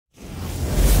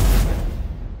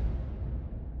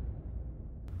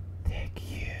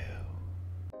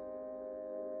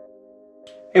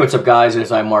Hey, what's up guys,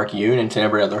 it's I'm Mark Yoon, and today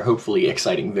another hopefully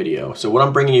exciting video. So what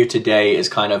I'm bringing you today is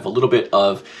kind of a little bit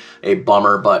of a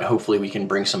bummer, but hopefully we can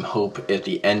bring some hope at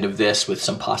the end of this with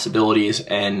some possibilities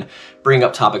and bring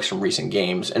up topics from recent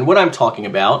games. And what I'm talking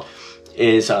about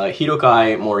is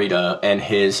Hidokai Morita and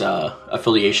his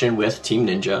affiliation with Team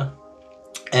Ninja.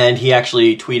 And he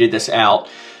actually tweeted this out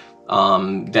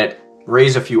that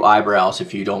raised a few eyebrows,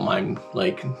 if you don't mind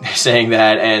like saying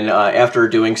that, and after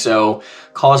doing so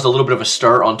caused a little bit of a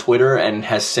stir on Twitter and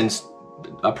has since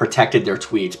protected their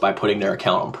tweets by putting their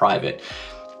account on private.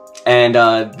 And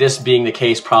this being the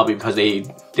case probably because they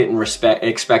didn't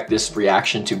expect this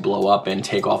reaction to blow up and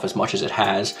take off as much as it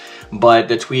has. But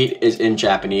the tweet is in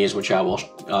Japanese, which I will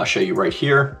show you right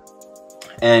here,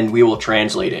 and we will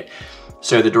translate it.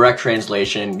 So the direct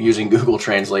translation, using Google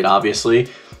Translate obviously,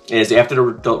 is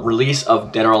after the release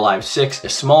of Dead or Alive 6, a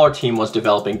smaller team was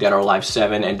developing Dead or Alive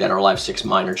 7 and Dead or Alive 6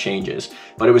 minor changes.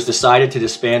 But it was decided to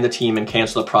disband the team and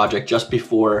cancel the project just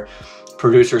before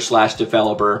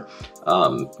producer/developer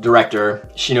director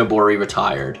Shinobori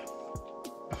retired.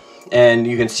 And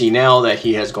you can see now that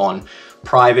he has gone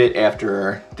private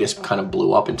after this kind of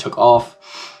blew up and took off.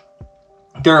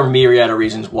 There are a myriad of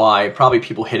reasons why, probably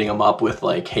people hitting him up with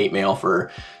like hate mail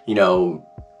for, you know,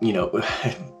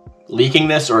 leaking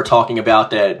this or talking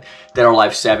about that Dead or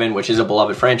Alive 7, which is a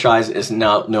beloved franchise, is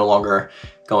no longer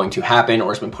going to happen or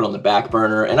has been put on the back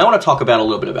burner. And I want to talk about a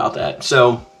little bit about that.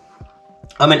 So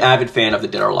I'm an avid fan of the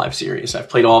Dead or Alive series. I've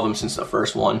played all of them since the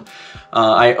first one.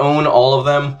 I own all of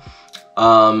them.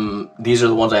 These are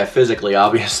the ones I have physically,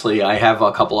 obviously. I have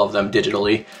a couple of them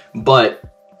digitally, but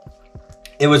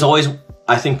it was always,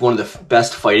 I think, one of the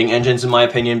best fighting engines in my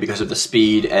opinion because of the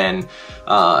speed and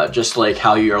just like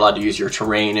how you're allowed to use your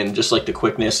terrain and just like the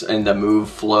quickness and the move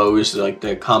flows, like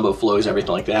the combo flows,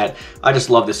 everything like that. I just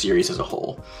love the series as a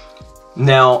whole.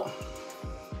 Now,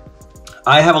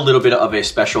 I have a little bit of a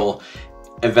special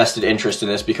vested interest in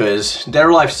this because Dead or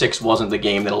Alive 6 wasn't the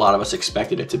game that a lot of us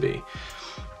expected it to be.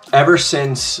 Ever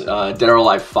since Dead or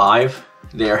Alive 5,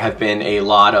 there have been a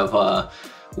lot of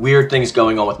weird things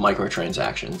going on with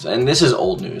microtransactions, and this is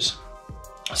old news.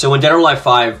 So when Dead or Alive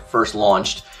 5 first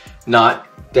launched, not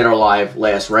Dead or Alive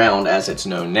Last Round as it's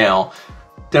known now,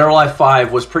 Dead or Alive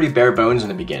 5 was pretty bare bones in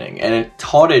the beginning, and it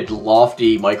touted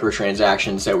lofty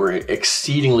microtransactions that were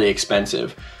exceedingly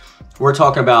expensive. We're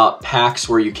talking about packs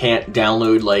where you can't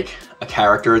download like a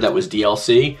character that was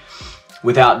DLC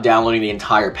without downloading the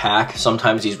entire pack.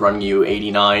 Sometimes he's running you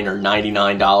 $89 or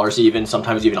 $99 even,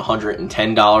 sometimes even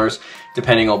 $110,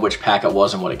 depending on which pack it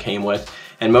was and what it came with.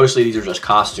 And mostly these are just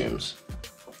costumes.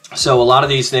 So a lot of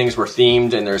these things were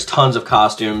themed, and there's tons of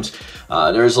costumes.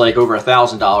 There's like over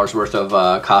 $1,000 worth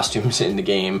of costumes in the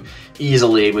game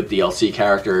easily with DLC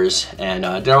characters. And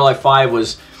Dead or Alive 5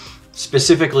 was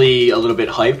specifically a little bit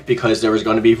hyped because there was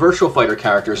going to be Virtual Fighter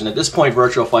characters, and at this point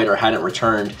Virtual Fighter hadn't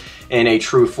returned in a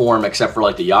true form except for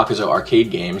like the Yakuza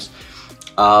arcade games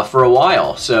for a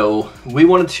while. So we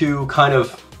wanted to kind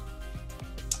of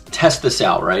test this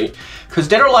out, right? Because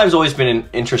Dead or Alive's always been an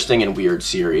interesting and weird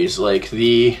series. Like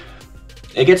it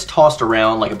gets tossed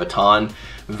around like a baton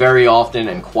very often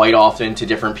and quite often to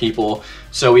different people.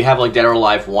 So we have like Dead or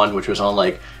Alive 1, which was on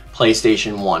like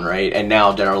PlayStation 1, right? And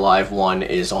now Dead or Alive 1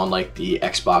 is on like the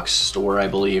Xbox store, I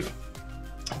believe,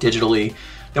 digitally.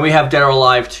 Then we have Dead or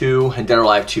Alive 2 and Dead or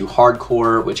Alive 2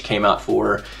 Hardcore, which came out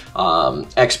for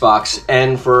Xbox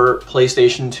and for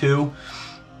PlayStation 2.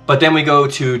 But then we go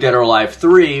to Dead or Alive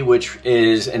 3, which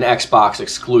is an Xbox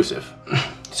exclusive.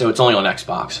 So it's only on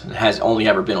Xbox. It has only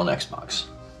ever been on Xbox.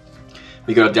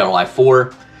 We go to Dead or Alive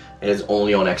 4. It is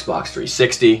only on Xbox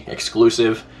 360,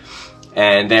 exclusive.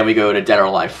 And then we go to Dead or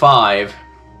Alive 5,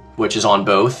 which is on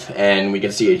both, and we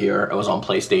can see it here. It was on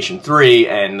PlayStation 3,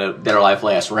 and the Dead or Alive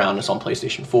Last Round is on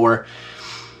PlayStation 4.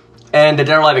 And the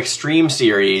Dead or Alive Extreme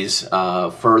series,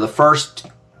 for the first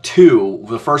two,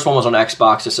 the first one was on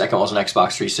Xbox, the second one was on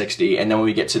Xbox 360, and then when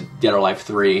we get to Dead or Alive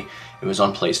 3, it was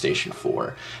on PlayStation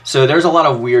 4. So there's a lot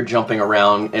of weird jumping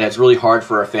around, and it's really hard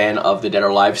for a fan of the Dead or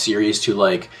Alive series to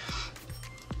like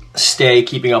stay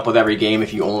keeping up with every game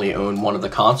if you only own one of the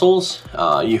consoles.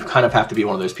 You kind of have to be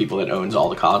one of those people that owns all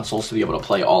the consoles to be able to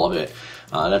play all of it.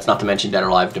 That's not to mention Dead or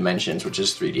Alive Dimensions, which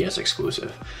is 3DS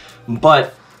exclusive.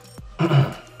 But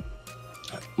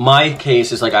my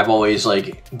case is like I've always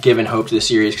like given hope to the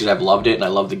series because I've loved it and I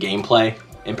love the gameplay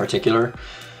in particular.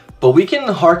 But we can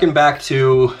harken back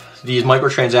to these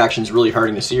microtransactions really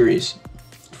hurting the series.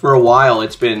 For a while,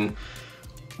 it's been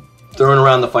thrown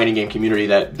around the fighting game community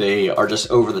that they are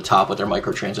just over the top with their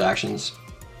microtransactions.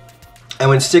 And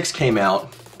when 6 came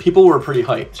out, people were pretty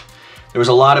hyped. There was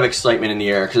a lot of excitement in the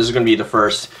air because this is going to be the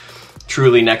first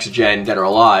truly next-gen Dead or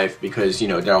Alive, because, you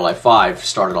know, Dead or Alive 5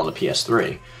 started on the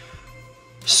PS3.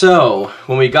 So,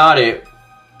 when we got it,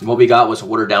 what we got was a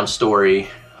watered-down story,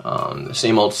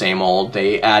 same old, same old.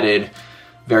 They added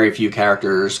very few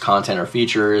characters, content, or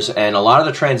features, and a lot of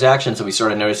the transactions that we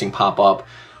started noticing pop up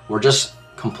were just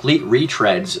complete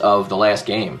retreads of the last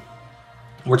game.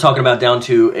 We're talking about down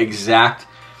to exact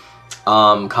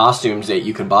costumes that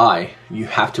you can buy, you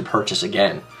have to purchase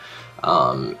again.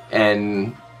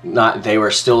 And they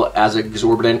were still as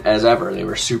exorbitant as ever. They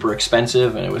were super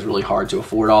expensive, and it was really hard to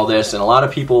afford all this, and a lot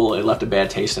of people, it left a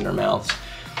bad taste in their mouths.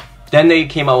 Then they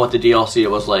came out with the DLC. It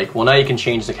was like, well, now you can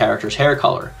change the character's hair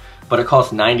color, but it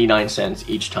costs 99 cents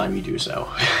each time you do so.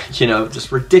 You know,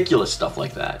 just ridiculous stuff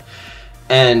like that.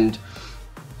 And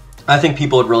I think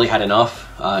people had really had enough.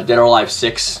 Dead or Alive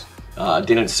 6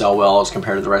 didn't sell well as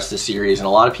compared to the rest of the series, and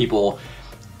a lot of people,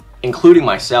 including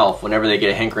myself, whenever they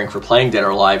get a hankering for playing Dead or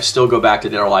Alive, still go back to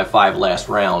Dead or Alive 5 last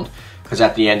round, because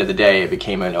at the end of the day, it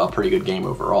became a pretty good game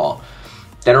overall.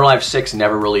 Dead or Alive 6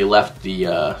 never really left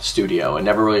the studio, and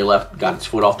never really got its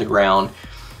foot off the ground.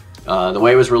 The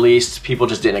way it was released, people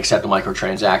just didn't accept the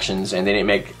microtransactions, and they didn't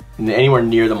make anywhere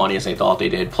near the money as they thought they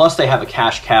did. Plus, they have a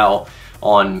cash cow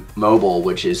on mobile,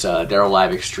 which is Dead or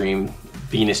Alive Extreme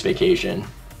Venus Vacation,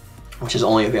 which is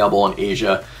only available in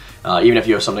Asia. Even if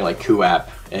you have something like QApp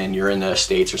and you're in the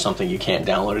States or something, you can't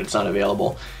download it, it's not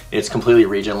available. It's completely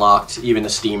region locked. Even the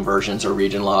Steam versions are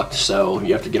region locked, so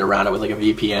you have to get around it with like a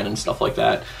VPN and stuff like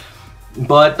that.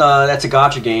 But that's a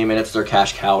gacha game, and it's their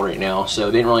cash cow right now, so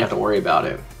they didn't really have to worry about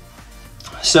it.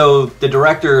 So the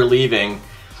director leaving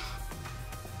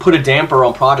put a damper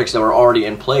on projects that were already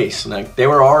in place. Like, they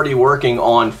were already working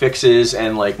on fixes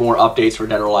and like more updates for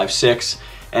Dead or Alive 6,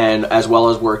 and as well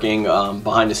as working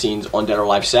behind the scenes on Dead or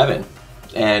Alive 7.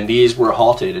 And these were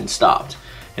halted and stopped,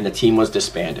 and the team was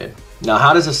disbanded. Now,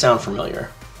 how does this sound familiar?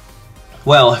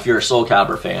 Well, if you're a Soul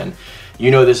Calibur fan,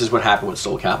 you know this is what happened with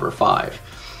Soul Calibur 5.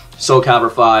 Soul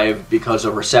Calibur 5, because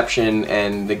of reception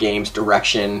and the game's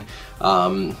direction,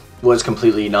 was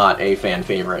completely not a fan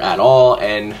favorite at all,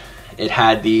 and it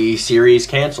had the series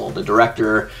canceled. The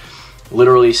director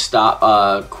literally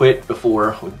quit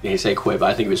before, they say quit, but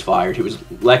I think he was fired. He was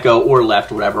let go or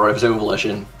left, whatever, of his own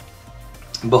volition,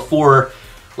 before,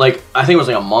 like, I think it was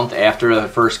like a month after the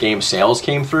first game sales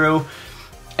came through,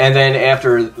 and then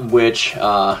after which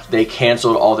they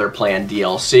canceled all their planned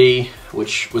DLC,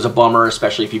 which was a bummer,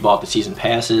 especially if you bought the season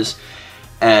passes.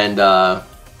 And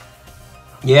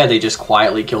yeah, they just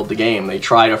quietly killed the game. They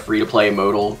tried a free-to-play game,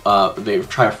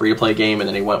 and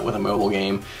then they went with a mobile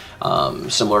game,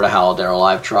 similar to how Dead or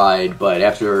Alive tried. But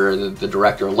after the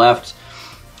director left,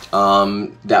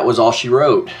 that was all she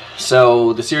wrote.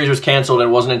 So the series was canceled, and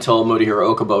it wasn't until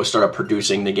Motohiro Okubo started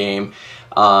producing the game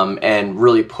and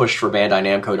really pushed for Bandai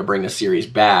Namco to bring the series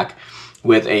back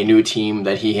with a new team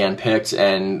that he handpicked,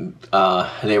 and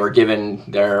they were given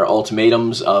their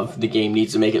ultimatums of the game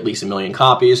needs to make at least 1 million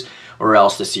copies, or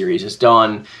else the series is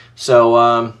done.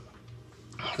 So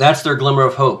that's their glimmer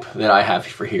of hope that I have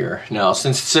for here. Now,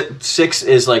 since 6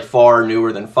 is like far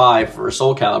newer than 5 for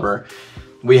Soul Calibur,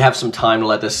 we have some time to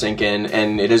let this sink in,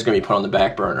 and it is going to be put on the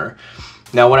back burner.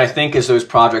 Now, what I think is those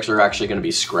projects are actually going to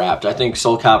be scrapped. I think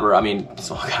Dead or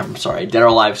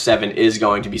Alive 7 is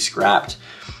going to be scrapped,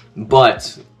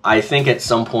 but I think at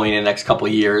some point in the next couple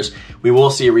of years, we will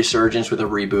see a resurgence with a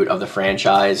reboot of the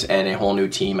franchise and a whole new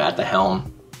team at the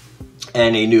helm,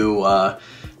 and a new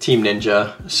Team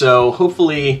Ninja. So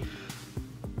hopefully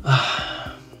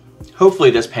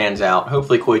this pans out.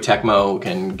 Hopefully Koei Tecmo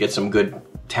can get some good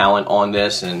talent on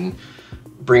this and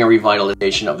bring a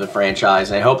revitalization of the franchise.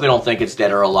 And I hope they don't think it's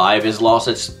Dead or Alive has lost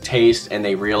its taste and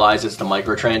they realize it's the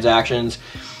microtransactions.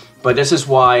 But this is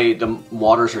why the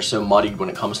waters are so muddied when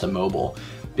it comes to mobile.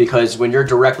 Because when you're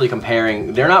directly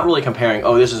comparing, they're not really comparing,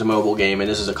 oh, this is a mobile game and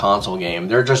this is a console game.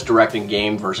 They're just directing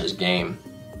game versus game.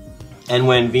 And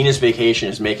when Venus Vacation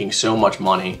is making so much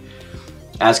money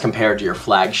as compared to your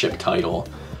flagship title,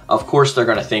 of course they're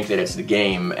going to think that it's the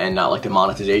game and not like the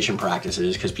monetization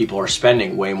practices, because people are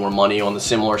spending way more money on the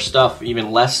similar stuff,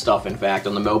 even less stuff in fact,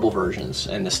 on the mobile versions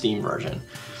and the Steam version.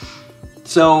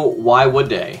 So why would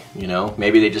they? You know,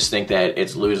 maybe they just think that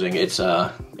it's losing. It's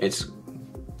glitz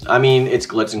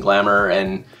and glamour,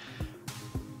 and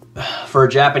for a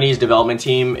Japanese development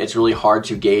team, it's really hard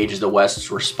to gauge the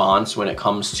West's response when it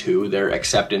comes to their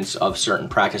acceptance of certain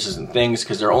practices and things,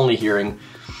 because they're only hearing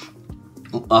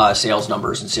sales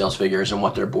numbers and sales figures and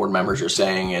what their board members are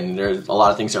saying, and there's a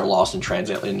lot of things that are lost in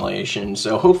translation.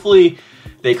 So hopefully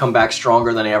they come back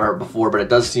stronger than they ever have before, but it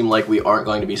does seem like we aren't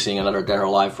going to be seeing another Dead or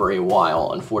Alive for a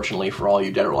while, unfortunately for all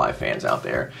you Dead or Alive fans out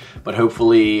there. But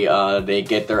hopefully they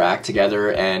get their act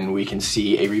together and we can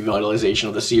see a revitalization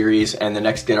of the series, and the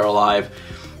next Dead or Alive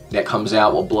that comes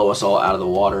out will blow us all out of the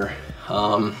water.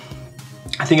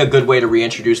 I think a good way to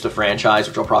reintroduce the franchise,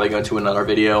 which I'll probably go into in another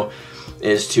video,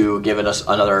 is to give us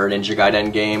another Ninja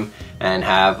Gaiden game and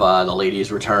have the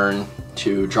ladies return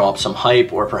to draw up some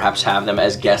hype, or perhaps have them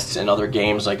as guests in other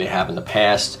games like they have in the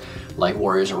past, like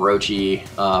Warriors of Orochi,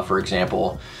 for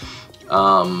example.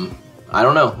 I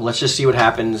don't know. Let's just see what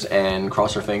happens and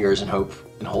cross our fingers and hope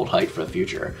and hold hype for the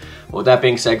future. But with that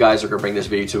being said, guys, we're going to bring this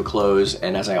video to a close,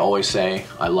 and as I always say,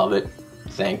 I love it,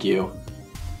 thank you,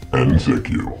 and thank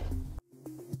you.